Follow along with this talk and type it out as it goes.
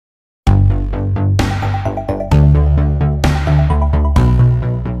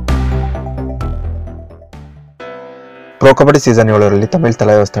Pro kabaddi season 7ರಲ್ಲಿ Tamil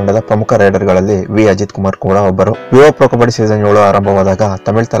Thalaivas ತಂಡದ ಪ್ರಮುಖ ರೈಡರ್ಗಳಲ್ಲಿ V Ajit Kumar ಕೂಡ ಒಬ್ಬರು. Vivo pro kabaddi season 7 ಆರಂಭವಾದಾಗ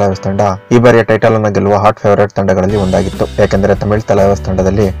Tamil Thalaivas ತಂಡ ಈ ಬಾರಿಯ ಟೈಟಲ್ ಅನ್ನು ಗೆಲ್ಲುವ ಹಾಟ್ ಫೇವರೇಟ್ ತಂಡಗಳಲ್ಲಿ ಒಂದಾಗಿತ್ತು. ಯಾಕೆಂದರೆ ತಮಿಳು ತಲೈವಾಸ್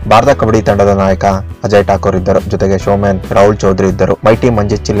ತಂಡದಲ್ಲಿ ಭಾರತ ಕಬಡ್ಡಿ ತಂಡದ ನಾಯಕ ಅಜಯ್ ಠಾಕೂರ್ ಇದ್ದರು, ಜೊತೆಗೆ ಶೋಮ್ಯಾನ್ ರಾಹುಲ್ ಚೌಧರಿ ಇದ್ದರು, ಮೈಟಿ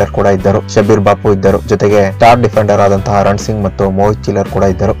ಮಂಜಿತ್ ಚಿಲ್ಲರ್ ಕೂಡ ಇದ್ದರು, ಶಬೀರ್ ಬಾಪು ಇದ್ದರು, ಜೊತೆಗೆ ಸ್ಟಾರ್ ಡಿಫೆಂಡರ್ ಆದಂತಹ ರಣ್ ಸಿಂಗ್ ಮತ್ತು ಮೋಹಿತ್ ಚಿಲ್ಲರ್ ಕೂಡ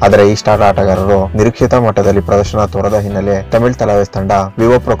ಇದ್ದರು. ಆದರೆ ಈ ಸ್ಟಾರ್ ಆಟಗಾರರು ನಿರೀಕ್ಷಿತ ಮಟ್ಟದಲ್ಲಿ ಪ್ರದರ್ಶನ ತೋರದ ಹಿನ್ನೆಲೆ ತಮಿಳು ತಲೈವಾಸ್ ತಂಡ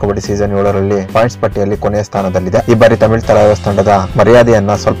Vivo pro kabaddi season 7ರಲ್ಲಿ points ಪಟ್ಟಿಯಲ್ಲಿ ಕೊನೆಯ ಸ್ಥಾನದಲ್ಲಿದೆ. ಈ ಬಾರಿ ತಮಿಳು ತಲೈವಾಸ್ ತಂಡದ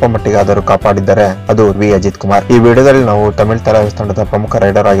ಮರ್ಯಾದೆಯನ್ನ ಸ್ವಲ್ಪ ಮಟ್ಟಿಗಾದರೂ ಕಾಪಾಡಿದ್ದಾರೆ ಅದು ವಿ ಅಜಿತ್ ಕುಮಾರ್. ಈ ವಿಡಿಯೋದಲ್ಲಿ ನಾವು ತಮಿಳು ತಲೈವಾಸ್ ತಂಡದ ಪ್ರಮುಖ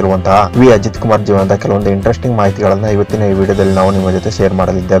ರೈಡರ್ ಆಗಿರುವಂತಹ ವಿ ಅಜಿತ್ ಕುಮಾರ್ ಜೀವನದ ಕೆಲವೊಂದು ಇಂಟ್ರೆಸ್ಟಿಂಗ್ ಮಾಹಿತಿಗಳನ್ನ ಇವತ್ತಿನ ಈ ವಿಡಿಯೋದಲ್ಲಿ ನಾವು ನಿಮ್ಮ ಜೊತೆ ಶೇರ್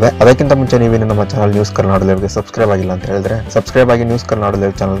ಮಾಡಲಿದ್ದೇವೆ. ಅದಕ್ಕಿಂತ ಮುಂಚೆ ನೀವು ನಮ್ಮ ಚಾನಲ್ ನ್ಯೂಸ್ ಕರ್ನಾಟಕ ಲೈವ್ಗೆ ಸಬ್ಸ್ಕ್ರೈಬ್ ಆಗಿಲ್ಲ ಅಂತ ಹೇಳಿದ್ರೆ ಸಬ್ಸ್ಕ್ರೈಬ್ ಆಗಿ ನ್ಯೂಸ್ ಕರ್ನಾಟಕ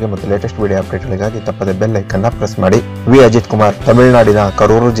ಲೈವ್ ಚಾನಲ್ಗೆ ಮತ್ತು ಲೇಟೆಸ್ಟ್ ವಿಡಿಯೋ ಅಪ್ಡೇಟ್ಗಳಿಗಾಗಿ ತಪ್ಪದೆ ಬೆಲ್ ಐಕನ್ ಪ್ರೆಸ್ ಮಾಡಿ. ವಿ ಅಜಿತ್ ಕುಮಾರ್ ತಮಿಳುನಾಡಿನ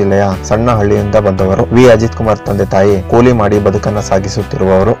ಕರೂರು ಜಿಲ್ಲೆಯ ಸಣ್ಣ ಹಳ್ಳಿಯಿಂದ ಬಂದವರು. ವಿ ಅಜಿತ್ ಕುಮಾರ್ ತಂದೆ ತಾಯಿ ಕೂಲಿ ಮಾಡಿ ಬದುಕನ್ನ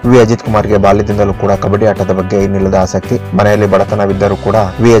ಸಾಗಿಸುತ್ತಿರುವವರು. ವಿ ಅಜಿತ್ ಕುಮಾರ್ಗೆ ಬಾಲ್ಯದಿಂದಲೂ ಕೂಡ ಕಬಡ್ಡಿ ಆಟದ ಬಗ್ಗೆ ಏನಿಲ್ಲದ ಆಸಕ್ತಿ. ಮನೆಯಲ್ಲಿ ಬಡತನವಿದ್ದರೂ ಕೂಡ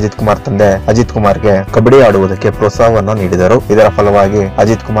ವಿ ಅಜಿತ್ ಕುಮಾರ್ ತಂದೆ ಅಜಿತ್ ಕುಮಾರ್ಗೆ ಕಬಡ್ಡಿ ಆಡುವುದಕ್ಕೆ ಪ್ರೋತ್ಸಾಹವನ್ನು ನೀಡಿದರು. ಇದರ ಫಲವಾಗಿ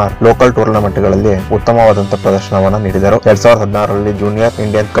ಅಜಿತ್ ಕುಮಾರ್ ಲೋಕಲ್ ಟೂರ್ನಮೆಂಟ್ ಗಳಲ್ಲಿ ಉತ್ತಮವಾದಂತಹ ಪ್ರದರ್ಶನವನ್ನು ನೀಡಿದರು. 2016ರಲ್ಲಿ ಜೂನಿಯರ್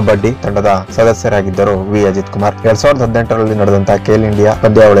ಇಂಡಿಯನ್ ಕಬಡ್ಡಿ ತಂಡದ ಸದಸ್ಯರಾಗಿದ್ದರು ವಿ ಅಜಿತ್ ಕುಮಾರ್. 2018ರಲ್ಲಿ ನಡೆದಂತಹ ಖೇಲ್ ಇಂಡಿಯಾ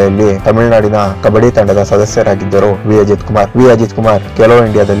ಪಂದ್ಯಾವಳಿಯಲ್ಲಿ ತಮಿಳುನಾಡಿನ ಕಬಡ್ಡಿ ತಂಡದ ಸದಸ್ಯರಾಗಿದ್ದರು ವಿ ಅಜಿತ್ ಕುಮಾರ್. ವಿ ಅಜಿತ್ ಕುಮಾರ್ ಖೇಲೋ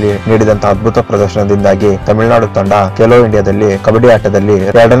ಇಂಡಿಯಾದಲ್ಲಿ ನೀಡಿದಂತಹ ಅದ್ಭುತ ಪ್ರದರ್ಶನದಿಂದಾಗಿ ತಮಿಳುನಾಡು ತಂಡ ಖೇಲೋ ಇಂಡಿಯಾದಲ್ಲಿ ಕಬಡ್ಡಿ ಆಟದಲ್ಲಿ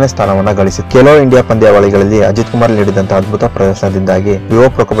 2ನೇ ಸ್ಥಾನವನ್ನು ಗಳಿಸಿತು. ಖೇಲೋ ಇಂಡಿಯಾ ಪಂದ್ಯಾವಳಿಗಳಲ್ಲಿ ಅಜಿತ್ ಕುಮಾರ್ ನೀಡಿದಂತಹ ಅದ್ಭುತ ಪ್ರದರ್ಶನದಿಂದಾಗಿ Vivo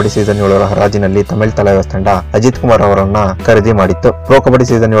pro kabaddi season 7ರ ಹರಾಜಿನಲ್ಲಿ Tamil Thalaivas ತಂಡ ಅಜಿತ್ ಕುಮಾರ್ ಅವರನ್ನ ಖರೀದಿ ಮಾಡಿತ್ತು. ಪ್ರೊ ಕಬಡ್ಡಿ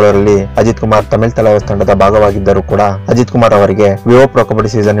ಸೀಸನ್ 7ರಲ್ಲಿ ಅಜಿತ್ ಕುಮಾರ್ ತಮಿಳು ತಲೈವಾಸ್ ತಂಡದ ಭಾಗವಾಗಿದ್ದರೂ ಕೂಡ ಅಜಿತ್ ಕುಮಾರ್ ಅವರಿಗೆ Vivo pro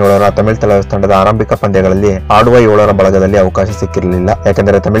kabaddi season 7ರ Tamil Thalaivas ತಂಡದ ಆರಂಭಿಕ ಪಂದ್ಯಗಳಲ್ಲಿ ಆಡುವ 7ರ ಬಳಗದಲ್ಲಿ ಅವಕಾಶ ಸಿಕ್ಕಿರಲಿಲ್ಲ.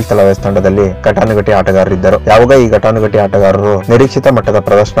 ಯಾಕೆಂದರೆ ತಮಿಳು ತಲೈವಾಸ್ ತಂಡದಲ್ಲಿ ಘಟಾನುಘಟಿ ಆಟಗಾರರಿದ್ದರು. ಯಾವಾಗ ಈ ಘಟಾನುಘಟಿ ಆಟಗಾರರು ನಿರೀಕ್ಷಿತ ಮಟ್ಟದ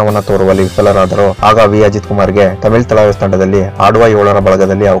ಪ್ರದರ್ಶನವನ್ನು ತೋರುವಲ್ಲಿ ವಿಫಲರಾದರು ಆಗ ವಿ ಅಜಿತ್ ಕುಮಾರ್ಗೆ ತಮಿಳು ತಲೈವಾಸ್ ತಂಡದಲ್ಲಿ ಆಡುವ 7ರ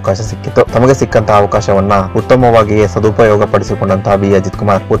ಬಳಗದಲ್ಲಿ ಅವಕಾಶ ಸಿಕ್ಕಿತ್ತು. ತಮಗೆ ಸಿಕ್ಕಂತಹ ಅವಕಾಶವನ್ನ ಉತ್ತಮವಾಗಿಯೇ ಸದುಪಯೋಗ ಪಡಿಸಿಕೊಂಡಂತಹ ವಿ ಅಜಿತ್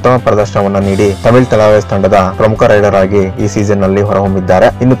ಕುಮಾರ್ ಉತ್ತಮ ಪ್ರದರ್ಶನವನ್ನ ನೀಡಿ ತಮಿಳು ತಲೈವಾಸ್ ತಂಡದ ಪ್ರಮುಖ ರೈಡರ್ ಆಗಿ ಈ ಸೀಸನ್ ನಲ್ಲಿ ಹೊರಹೊಮ್ಮಿದ್ದಾರೆ.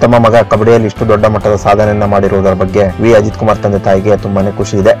 ಇನ್ನು ತಮ್ಮ ಮಗ ಕಬಡ್ಡಿಯಲ್ಲಿ ಇಷ್ಟು ದೊಡ್ಡ ಮಟ್ಟದ ಸಾಧನೆಯನ್ನ ಮಾಡಿರುವುದರ ಬಗ್ಗೆ ವಿ ಅಜಿತ್ ಕುಮಾರ್ ತಂದೆ ತಾಯಿಗೆ ತುಂಬಾನೇ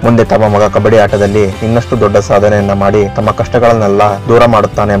ಖುಷಿ ಇದೆ. ಮುಂದೆ ತಮ್ಮ ಮಗ ಕಬಡ್ಡಿ ಆಟದಲ್ಲಿ ಇನ್ನಷ್ಟು ದೊಡ್ಡ ಸಾಧನೆಯನ್ನ ಮಾಡಿ ತಮ್ಮ ಕಷ್ಟಗಳನ್ನೆಲ್ಲ ದೂರ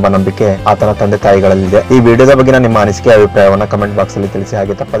ಮಾಡುತ್ತಾನೆ ಎಂಬ ನಂಬಿಕೆ ಆತನ ತಂದೆ ತಾಯಿಗಳಲ್ಲಿದೆ. ಈ ವಿಡಿಯೋದ ಬಗ್ಗೆ ನಿಮ್ಮ ಅನಿಸಿಕೆ ಅಭಿಪ್ರಾಯವನ್ನ ಕಮೆಂಟ್ ಬಾಕ್ಸ್ ಅಲ್ಲಿ ತಿಳಿಸಿ.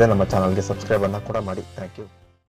 ಹಾಗೆ ತಪ್ಪದೆ ನಮ್ಮ ಚಾನಲ್ಗೆ ಸಬ್ಸ್ಕ್ರೈಬ್ ಅನ್ನ ಕೂಡ ಮಾಡಿ. Thank you.